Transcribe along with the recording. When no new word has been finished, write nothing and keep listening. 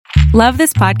Love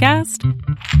this podcast?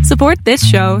 Support this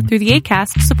show through the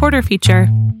Acast supporter feature.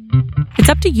 It's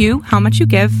up to you how much you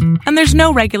give, and there's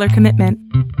no regular commitment.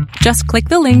 Just click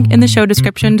the link in the show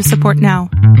description to support now.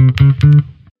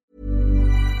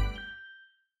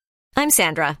 I'm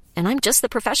Sandra, and I'm just the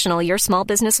professional your small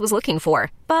business was looking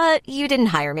for. But you didn't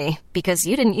hire me because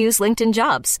you didn't use LinkedIn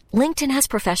Jobs. LinkedIn has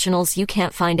professionals you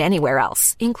can't find anywhere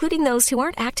else, including those who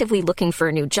aren't actively looking for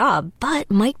a new job, but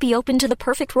might be open to the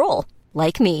perfect role,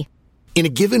 like me. In a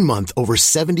given month, over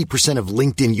 70% of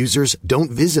LinkedIn users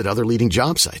don't visit other leading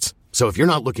job sites. So if you're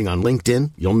not looking on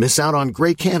LinkedIn, you'll miss out on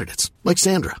great candidates like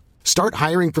Sandra. Start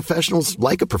hiring professionals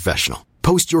like a professional.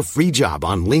 Post your free job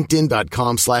on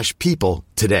linkedin.com/people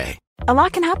today. A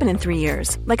lot can happen in 3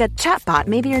 years, like a chatbot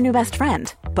may be your new best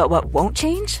friend. But what won't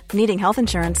change? Needing health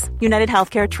insurance. United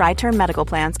Healthcare Tri-Term Medical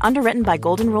Plans, underwritten by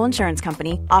Golden Rule Insurance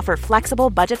Company, offer flexible,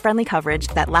 budget-friendly coverage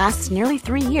that lasts nearly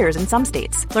 3 years in some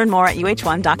states. Learn more at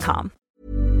uh1.com.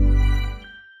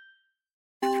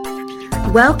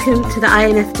 Welcome to the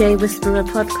INFJ Whisperer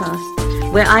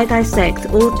podcast, where I dissect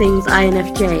all things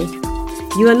INFJ.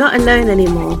 You are not alone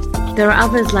anymore. There are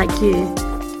others like you.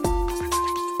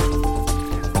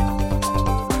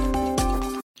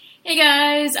 Hey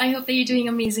guys, I hope that you're doing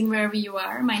amazing wherever you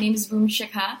are. My name is Boom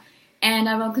Shikha, and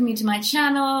I welcome you to my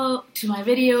channel, to my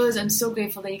videos. I'm so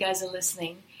grateful that you guys are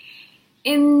listening.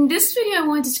 In this video, I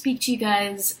want to speak to you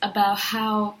guys about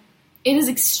how it is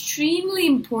extremely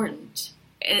important.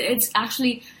 It's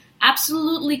actually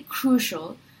absolutely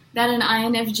crucial that an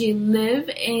INFJ live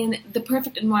in the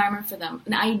perfect environment for them,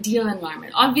 an ideal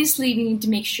environment. Obviously, we need to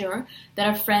make sure that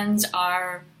our friends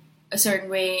are a certain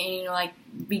way, and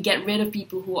we get rid of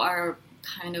people who are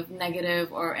kind of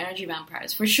negative or energy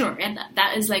vampires, for sure. And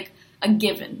that is like a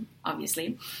given,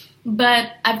 obviously.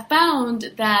 But I've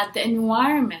found that the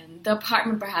environment, the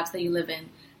apartment perhaps that you live in,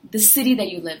 the city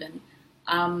that you live in,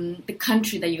 the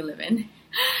country that you live in,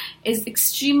 is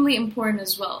extremely important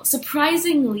as well.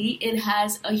 Surprisingly, it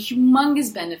has a humongous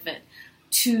benefit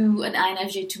to an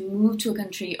INFJ to move to a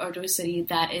country or to a city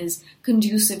that is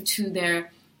conducive to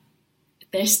their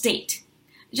state.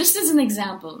 Just as an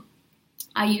example,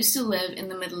 I used to live in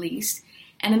the Middle East,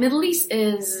 and the Middle East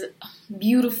is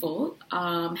beautiful,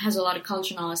 has a lot of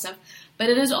culture and all that stuff, but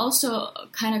it is also a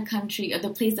kind of country, the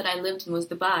place that I lived in was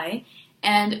Dubai,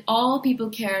 and all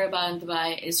people care about in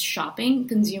Dubai is shopping,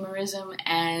 consumerism,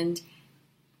 and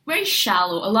very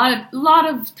shallow. A lot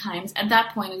of times, at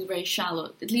that point, it was very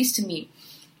shallow, at least to me.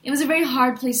 It was a very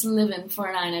hard place to live in for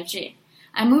an INFJ.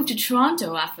 I moved to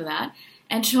Toronto after that,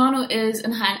 and Toronto is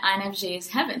an INFJ's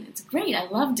heaven. It's great. I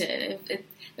loved it.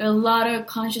 There are a lot of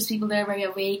conscious people there, very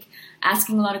awake,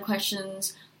 asking a lot of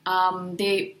questions.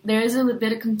 There is a little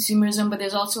bit of consumerism, but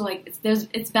there's also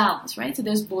it's balanced, right? So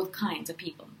there's both kinds of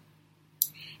people.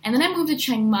 And then I moved to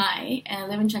Chiang Mai, and I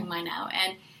live in Chiang Mai now.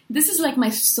 And this is like my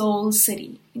soul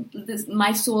city,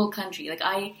 my soul country.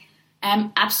 I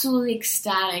am absolutely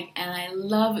ecstatic, and I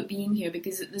love being here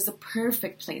because it is the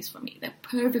perfect place for me. The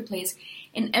perfect place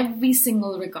in every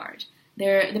single regard.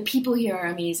 The people here are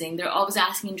amazing. They're always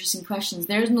asking interesting questions.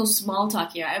 There's no small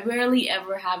talk here. I rarely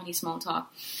ever have any small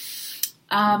talk.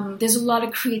 There's a lot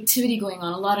of creativity going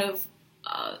on, a lot of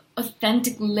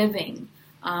authentic living.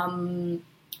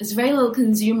 There's very little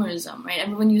consumerism, right?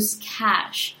 Everyone uses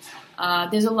cash.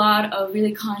 There's a lot of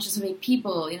really conscious awake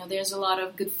people. There's a lot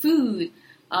of good food,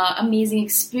 amazing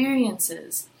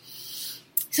experiences.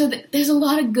 So there's a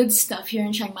lot of good stuff here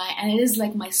in Chiang Mai, and it is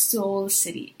like my soul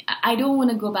city. I don't want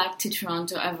to go back to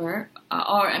Toronto ever,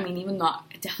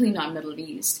 definitely not Middle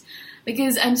East,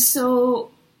 because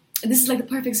this is like the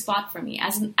perfect spot for me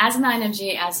as an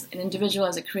INFJ, as an individual,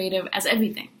 as a creative, as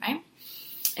everything, right?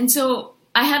 And so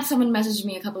I had someone message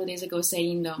me a couple of days ago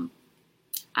saying,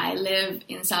 I live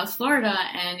in South Florida,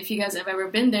 and if you guys have ever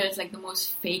been there, it's like the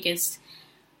most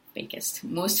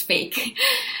most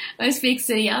fake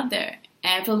city out there,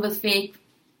 and filled with fake,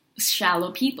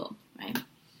 shallow people, right?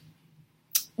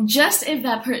 Just if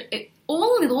the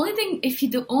only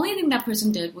thing that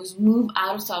person did was move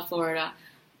out of South Florida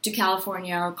to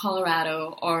California or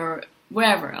Colorado or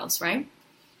wherever else, right?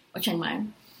 Or Chiang Mai,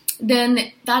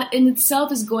 then that in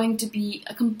itself is going to be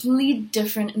a complete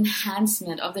different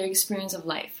enhancement of their experience of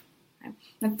life. Right?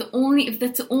 If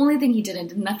that's the only thing he did and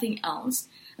did nothing else,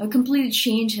 it would completely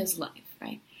change his life,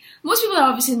 right? Most people are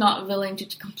obviously not willing to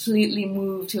completely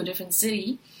move to a different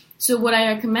city. So what I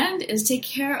recommend is take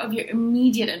care of your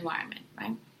immediate environment,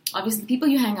 right? Obviously, the people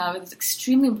you hang out with is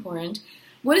extremely important.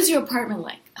 What is your apartment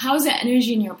like? How is the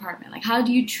energy in your apartment? Like, how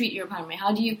do you treat your apartment?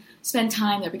 How do you spend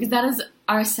time there? Because that is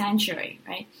our sanctuary,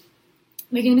 right?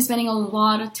 We're going to be spending a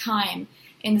lot of time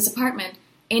in this apartment,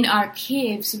 in our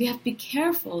cave, so we have to be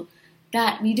careful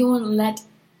that we don't let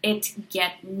it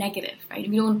get negative, right?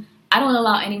 I don't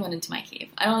allow anyone into my cave.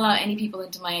 I don't allow any people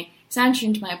into my sanctuary,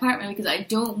 into my apartment, because I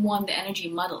don't want the energy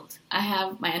muddled. I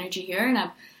have my energy here, and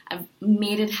I've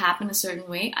made it happen a certain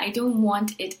way. I don't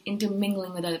want it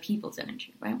intermingling with other people's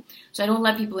energy, right? So I don't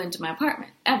let people into my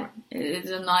apartment, ever. It's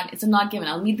a not given.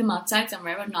 I'll meet them outside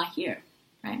somewhere, but not here,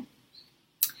 right?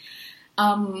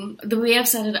 The way I've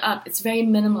set it up, it's very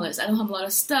minimalist. I don't have a lot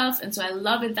of stuff, and so I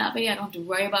love it that way. I don't have to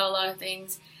worry about a lot of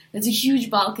things. There's a huge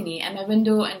balcony, and my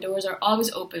window and doors are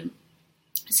always open.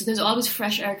 So there's always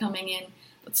fresh air coming in.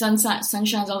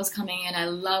 Sunshine's always coming in. I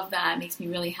love that. It makes me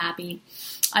really happy.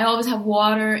 I always have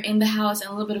water in the house and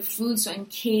a little bit of food. So in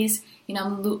case,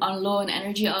 I'm low on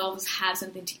energy, I'll always have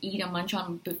something to eat and munch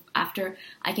on after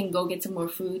I can go get some more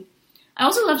food. I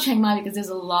also love Chiang Mai because there's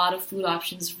a lot of food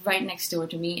options right next door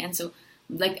to me. And so,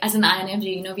 like, as an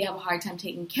INFJ, we have a hard time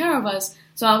taking care of us.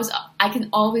 So I can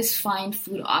always find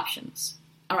food options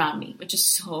around me, which is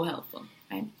so helpful,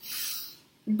 right?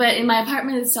 But in my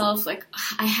apartment itself, like,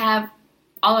 I have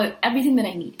everything that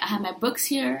I need. I have my books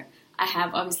here. I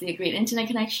have obviously a great internet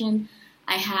connection.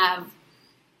 I have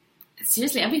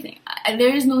seriously everything.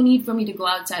 There is no need for me to go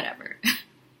outside ever.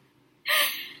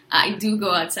 I do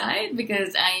go outside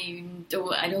because I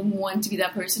don't want to be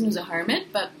that person who's a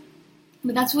hermit, but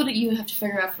that's what you have to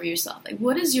figure out for yourself. Like,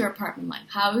 what is your apartment like?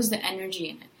 How is the energy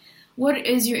in it? What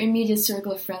is your immediate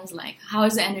circle of friends like? How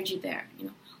is the energy there?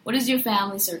 What is your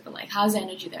family circle like? How's the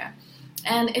energy there?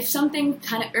 And if something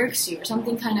kind of irks you or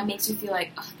something kind of makes you feel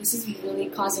like, this is really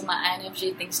causing my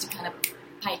INFJ things to kind of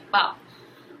pipe out,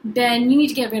 then you need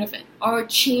to get rid of it or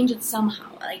change it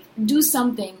somehow. Like, do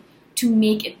something to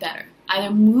make it better. Either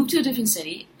move to a different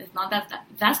city. If not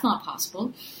that's not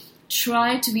possible.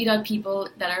 Try to weed out people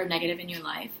that are negative in your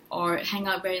life or hang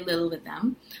out very little with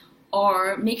them.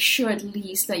 Or make sure at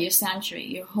least that your sanctuary,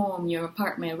 your home, your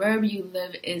apartment, wherever you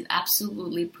live is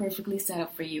absolutely perfectly set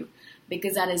up for you,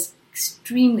 because that is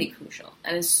extremely crucial.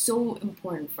 That is so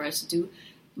important for us to do.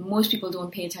 Most people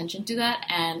don't pay attention to that,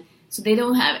 and so they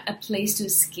don't have a place to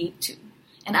escape to.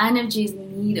 And INFJs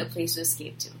need a place to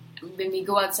escape to. When we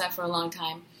go outside for a long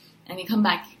time and we come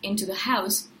back into the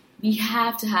house, we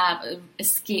have to have an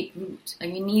escape route.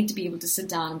 Like, we need to be able to sit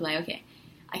down and be like, okay,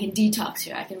 I can detox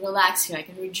here, I can relax here, I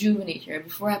can rejuvenate here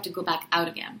before I have to go back out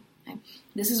again. Okay?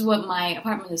 This is what my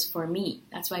apartment is for me.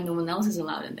 That's why no one else is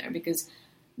allowed in there, because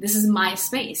this is my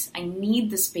space. I need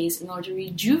the space in order to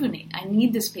rejuvenate. I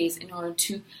need the space in order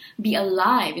to be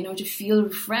alive, in order to feel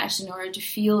refreshed, in order to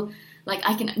feel like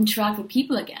I can interact with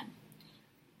people again.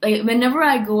 Like, whenever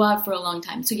I go out for a long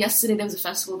time. So yesterday there was a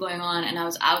festival going on and I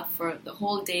was out for the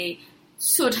whole day,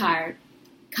 so tired.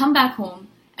 Come back home.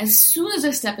 As soon as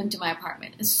I step into my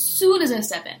apartment,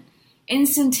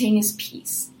 instantaneous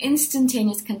peace,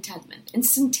 instantaneous contentment,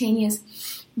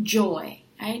 instantaneous joy,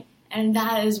 right? And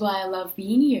that is why I love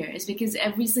being here, is because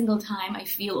every single time I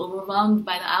feel overwhelmed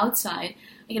by the outside,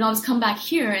 I can always come back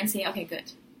here and say, okay,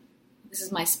 good. This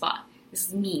is my spot. This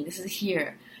is me. This is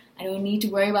here. I don't need to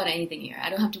worry about anything here. I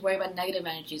don't have to worry about negative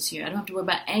energies here. I don't have to worry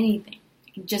about anything.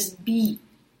 I can just be,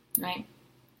 right?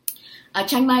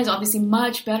 Chiang Mai is obviously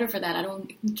much better for that. I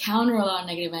don't encounter a lot of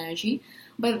negative energy,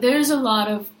 but there's a lot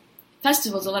of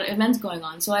festivals, a lot of events going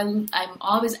on. So I'm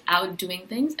always out doing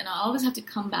things, and I always have to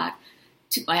come back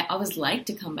I always like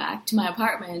to come back to my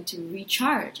apartment to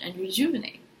recharge and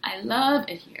rejuvenate. I love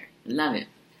it here. Love it.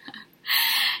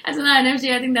 As an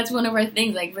INFJ, I think that's one of our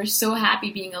things. Like, we're so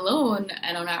happy being alone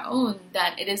and on our own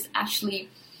that it is actually,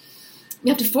 we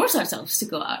have to force ourselves to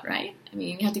go out, right? I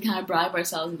mean, we have to kind of bribe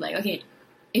ourselves, like, okay,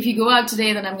 if you go out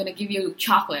today, then I'm going to give you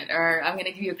chocolate, or I'm going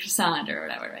to give you a croissant, or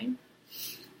whatever, right?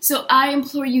 So I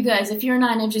implore you guys, if you're an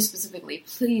INFJ specifically,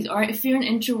 please, or if you're an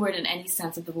introvert in any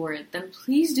sense of the word, then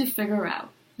please do figure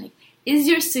out, like, is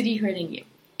your city hurting you?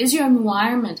 Is your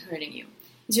environment hurting you?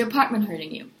 Is your apartment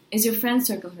hurting you? Is your friend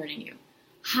circle hurting you?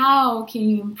 How can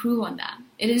you improve on that?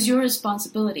 It is your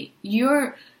responsibility.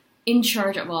 You're in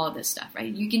charge of all of this stuff,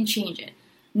 right? You can change it.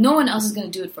 No one else is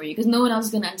going to do it for you, because no one else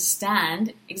is going to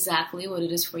understand exactly what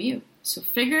it is for you. So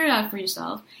figure it out for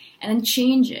yourself and then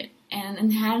change it and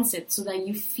enhance it so that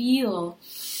you feel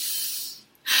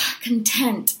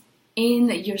content in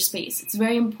your space. It's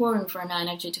very important for an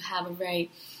INFJ to have a very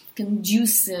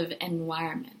conducive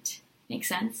environment. Make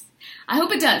sense? I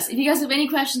hope it does. If you guys have any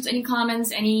questions, any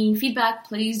comments, any feedback,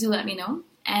 please do let me know.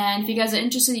 And if you guys are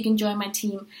interested, you can join my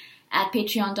team at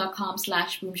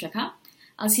patreon.com/boomshaka.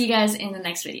 I'll see you guys in the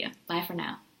next video. Bye for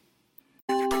now.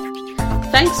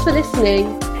 Thanks for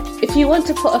listening. If you want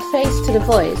to put a face to the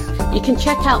voice, you can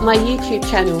check out my YouTube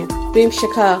channel, Boom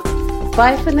Shaka.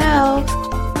 Bye for now.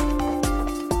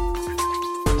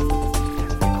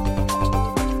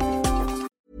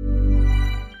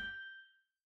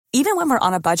 Even when we're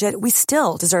on a budget, we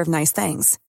still deserve nice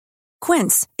things.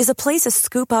 Quince is a place to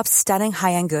scoop up stunning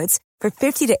high-end goods for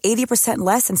 50 to 80%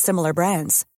 less than similar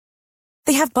brands.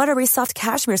 They have buttery soft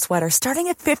cashmere sweaters starting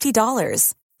at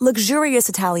 $50, luxurious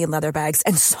Italian leather bags,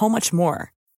 and so much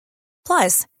more.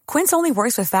 Plus, Quince only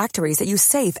works with factories that use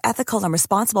safe, ethical, and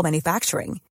responsible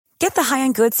manufacturing. Get the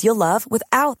high-end goods you'll love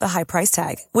without the high price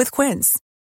tag with Quince.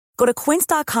 Go to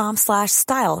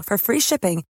quince.com/style for free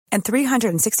shipping and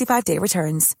 365-day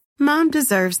returns. Mom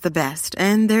deserves the best,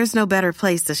 and there's no better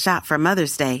place to shop for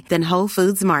Mother's Day than Whole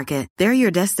Foods Market. They're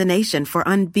your destination for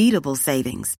unbeatable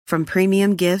savings, from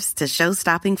premium gifts to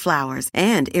show-stopping flowers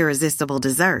and irresistible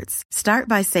desserts. Start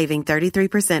by saving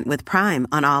 33% with Prime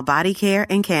on all body care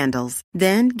and candles.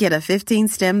 Then get a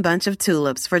 15-stem bunch of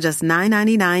tulips for just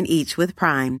 $9.99 each with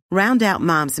Prime. Round out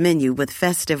Mom's menu with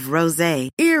festive rosé,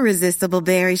 irresistible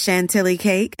berry chantilly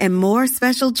cake, and more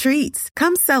special treats.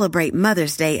 Come celebrate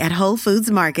Mother's Day at Whole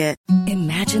Foods Market.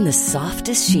 Imagine the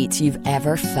softest sheets you've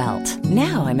ever felt.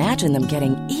 Now imagine them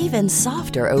getting even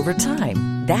softer over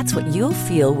time. That's what you'll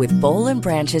feel with Boll &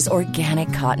 Branch's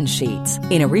organic cotton sheets.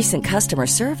 In a recent customer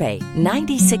survey,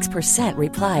 96%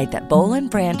 replied that Boll &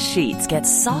 Branch sheets get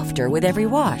softer with every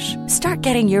wash. Start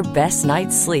getting your best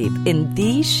night's sleep in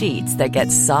these sheets that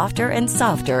get softer and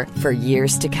softer for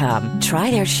years to come.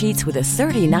 Try their sheets with a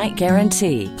 30-night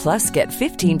guarantee. Plus, get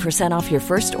 15% off your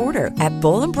first order at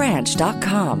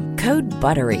bollandbranch.com. Code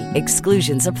BUTTERY.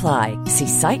 Exclusions apply. See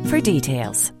site for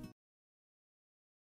details.